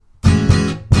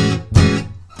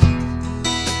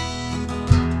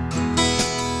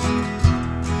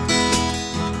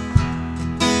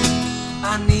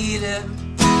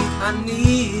I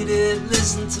need it,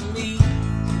 listen to me.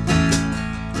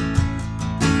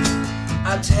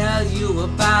 I tell you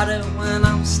about it when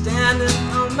I'm standing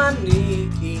on my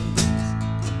knees.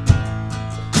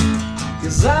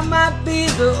 'Cause I might be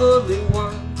the only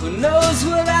one who knows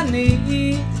what I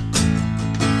need.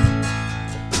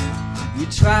 You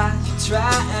try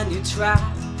and you try,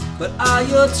 but all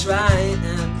you're trying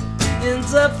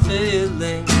ends up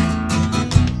failing.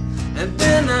 And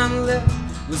then I'm left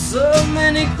with so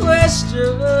many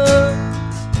questions.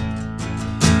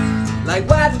 Like,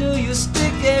 why do you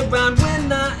stick around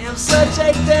when I am such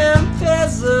a damn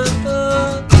peasant?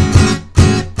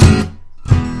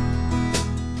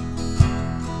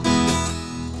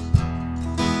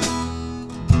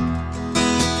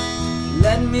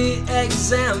 Let me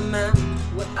examine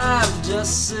what I've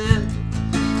just said.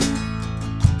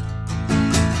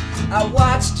 I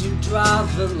watched you draw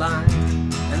the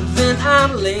line, and then I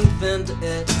lengthened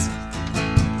it.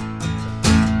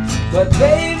 But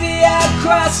baby, I'd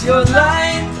cross your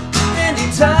line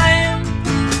anytime.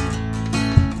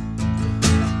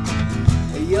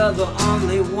 You're the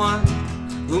only one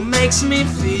who makes me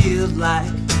feel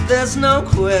like there's no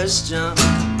question.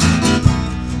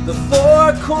 The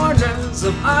four corners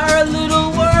of our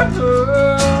little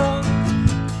world,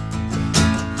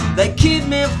 they keep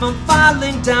me from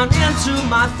falling down into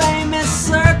my famous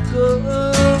circle.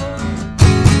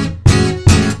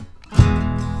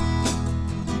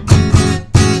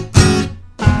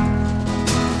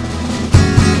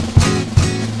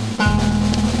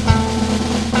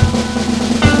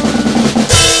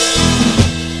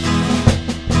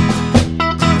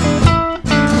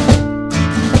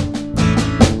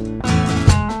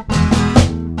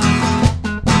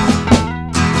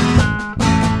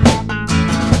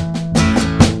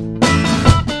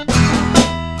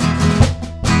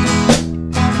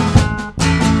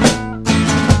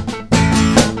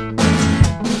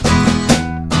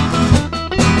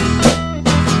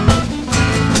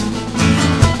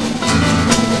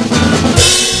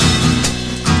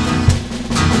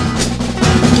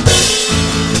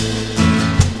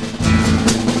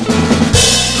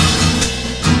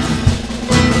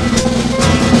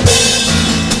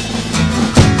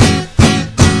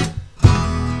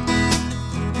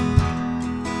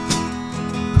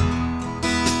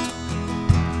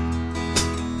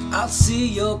 I'll see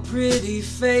your pretty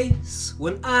face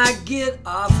when I get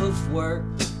off of work.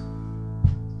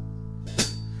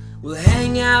 We'll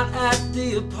hang out at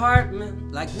the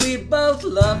apartment like we both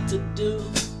love to do.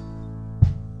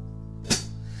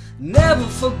 Never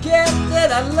forget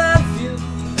that I love you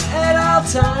at all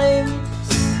times.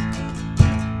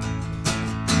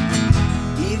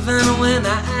 Even when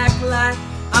I act like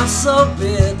I'm so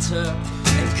bitter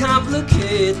and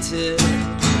complicated.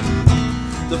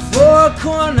 The four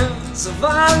corners of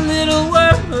our little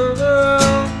world,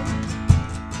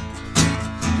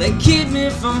 they keep me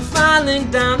from falling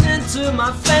down into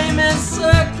my famous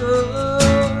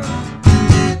circle.